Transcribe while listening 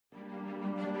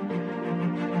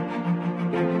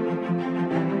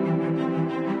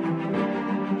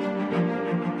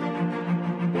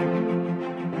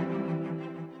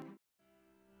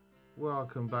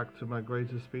Welcome back to my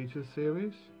Greatest Speeches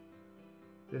series.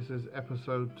 This is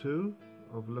episode 2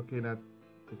 of looking at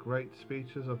the great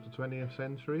speeches of the 20th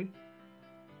century.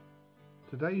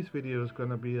 Today's video is going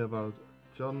to be about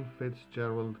John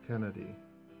Fitzgerald Kennedy,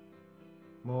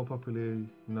 more popularly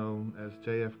known as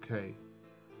JFK,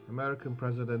 American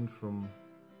president from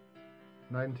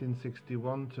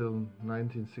 1961 till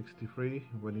 1963,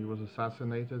 when he was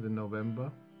assassinated in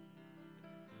November.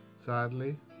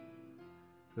 Sadly,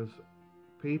 because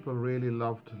people really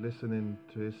loved listening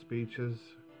to his speeches,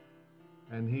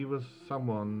 and he was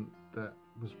someone that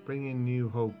was bringing new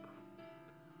hope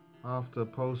after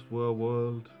post-war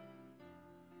world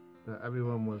that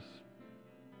everyone was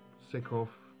sick of.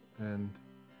 And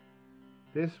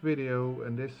this video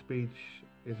and this speech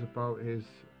is about his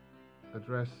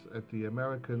address at the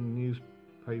American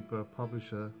Newspaper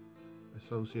Publisher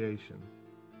Association,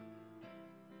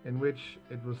 in which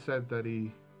it was said that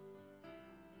he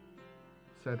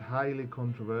said highly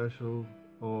controversial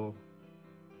or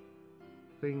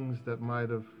things that might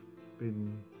have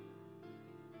been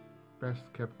best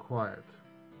kept quiet.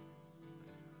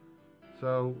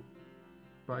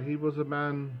 But he was a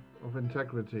man of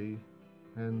integrity,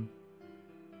 and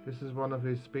this is one of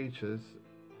his speeches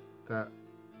that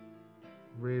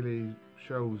really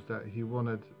shows that he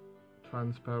wanted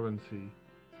transparency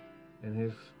in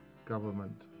his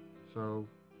government. So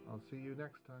I'll see you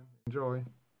next time. Enjoy.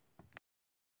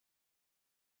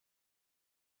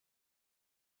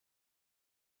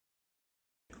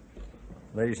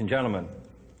 Ladies and gentlemen,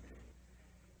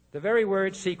 the very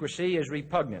word secrecy is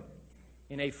repugnant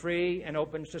in a free and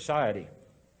open society,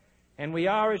 and we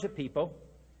are, as a people,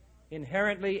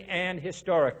 inherently and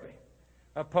historically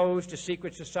opposed to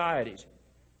secret societies,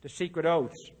 to secret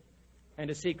oaths, and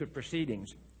to secret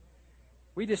proceedings.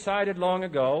 We decided long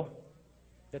ago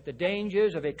that the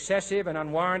dangers of excessive and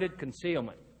unwarranted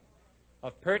concealment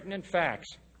of pertinent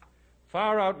facts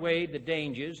far outweighed the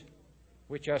dangers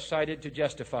which are cited to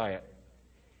justify it.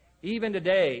 Even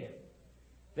today,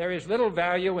 there is little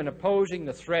value in opposing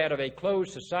the threat of a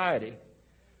closed society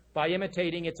by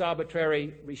imitating its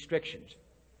arbitrary restrictions.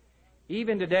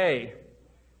 Even today,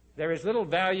 there is little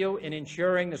value in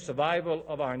ensuring the survival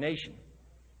of our nation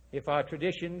if our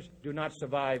traditions do not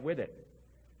survive with it.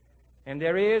 And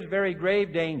there is very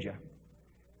grave danger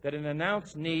that an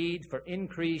announced need for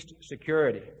increased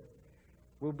security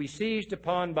will be seized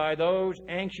upon by those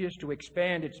anxious to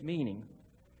expand its meaning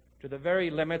to the very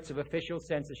limits of official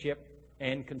censorship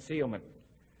and concealment.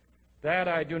 That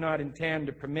I do not intend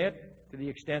to permit to the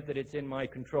extent that it's in my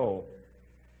control.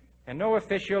 And no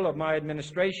official of my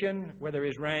administration, whether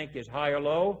his rank is high or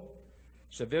low,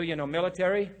 civilian or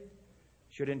military,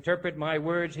 should interpret my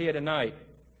words here tonight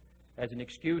as an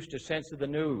excuse to censor the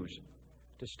news,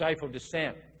 to stifle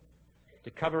dissent, to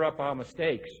cover up our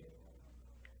mistakes,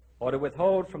 or to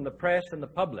withhold from the press and the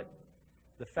public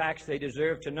the facts they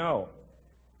deserve to know.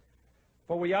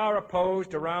 For we are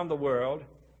opposed around the world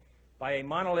by a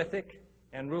monolithic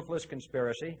and ruthless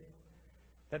conspiracy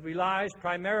that relies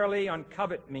primarily on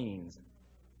covert means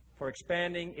for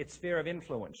expanding its sphere of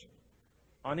influence,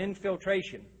 on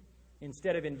infiltration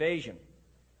instead of invasion,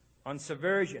 on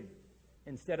subversion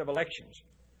instead of elections,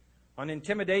 on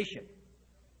intimidation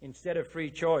instead of free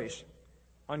choice,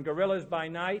 on guerrillas by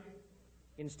night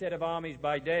instead of armies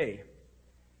by day.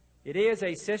 It is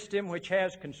a system which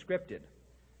has conscripted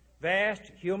vast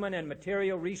human and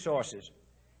material resources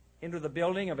into the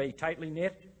building of a tightly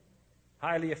knit,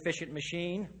 highly efficient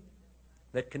machine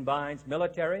that combines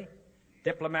military,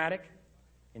 diplomatic,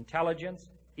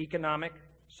 intelligence, economic,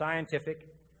 scientific,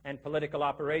 and political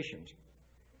operations.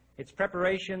 Its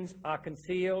preparations are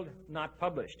concealed, not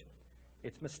published.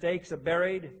 Its mistakes are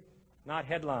buried, not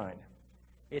headlined.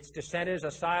 Its dissenters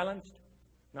are silenced,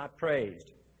 not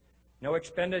praised. No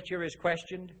expenditure is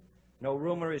questioned, no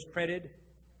rumor is printed,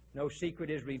 no secret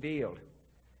is revealed.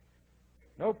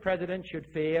 No president should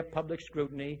fear public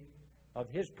scrutiny of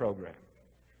his program,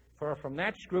 for from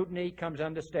that scrutiny comes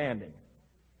understanding,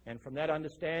 and from that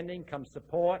understanding comes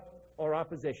support or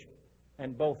opposition,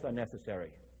 and both are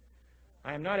necessary.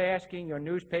 I am not asking your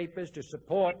newspapers to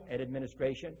support an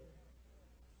administration,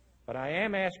 but I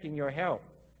am asking your help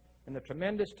in the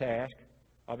tremendous task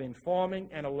of informing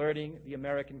and alerting the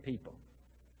American people.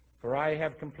 For I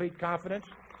have complete confidence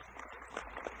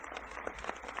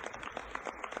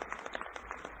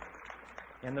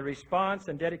in the response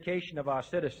and dedication of our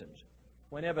citizens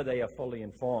whenever they are fully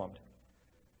informed.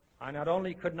 I not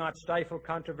only could not stifle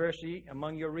controversy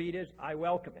among your readers, I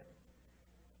welcome it.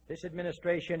 This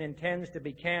administration intends to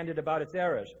be candid about its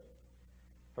errors,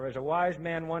 for as a wise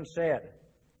man once said,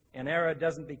 an error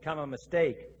doesn't become a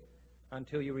mistake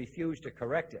until you refuse to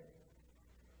correct it.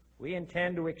 We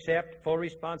intend to accept full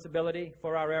responsibility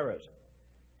for our errors,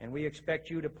 and we expect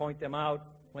you to point them out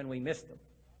when we miss them.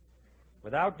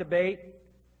 Without debate,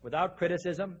 without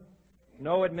criticism,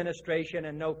 no administration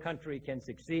and no country can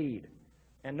succeed,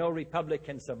 and no republic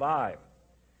can survive.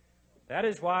 That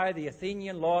is why the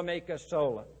Athenian lawmaker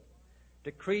Solon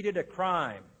decreed it a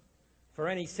crime for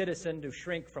any citizen to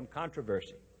shrink from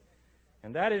controversy.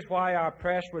 And that is why our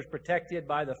press was protected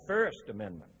by the First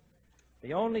Amendment,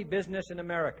 the only business in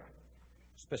America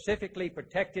specifically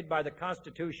protected by the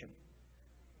Constitution,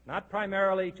 not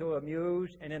primarily to amuse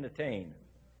and entertain,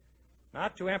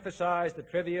 not to emphasize the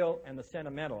trivial and the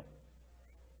sentimental,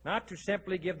 not to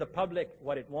simply give the public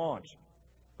what it wants,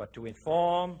 but to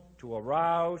inform, to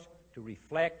arouse, to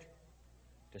reflect,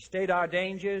 to state our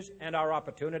dangers and our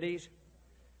opportunities,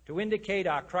 to indicate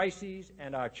our crises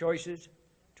and our choices,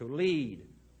 to lead,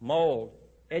 mold,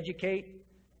 educate,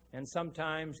 and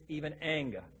sometimes even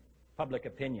anger public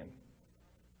opinion.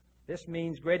 This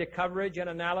means greater coverage and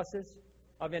analysis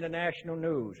of international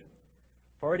news,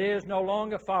 for it is no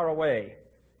longer far away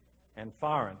and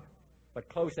foreign, but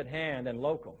close at hand and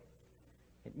local.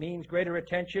 It means greater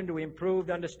attention to improved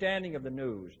understanding of the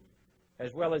news,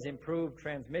 as well as improved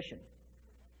transmission.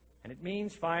 And it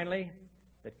means, finally,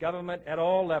 that government at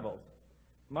all levels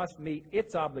must meet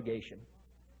its obligation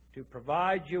to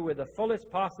provide you with the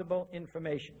fullest possible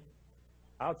information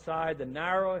outside the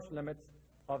narrowest limits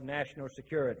of national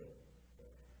security.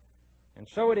 And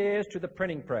so it is to the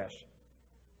printing press,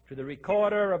 to the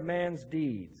recorder of man's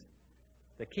deeds,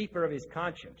 the keeper of his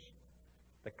conscience,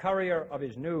 the courier of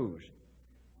his news,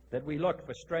 that we look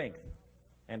for strength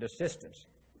and assistance,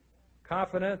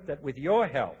 confident that with your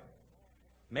help,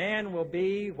 man will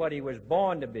be what he was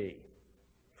born to be,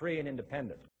 free and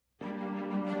independent.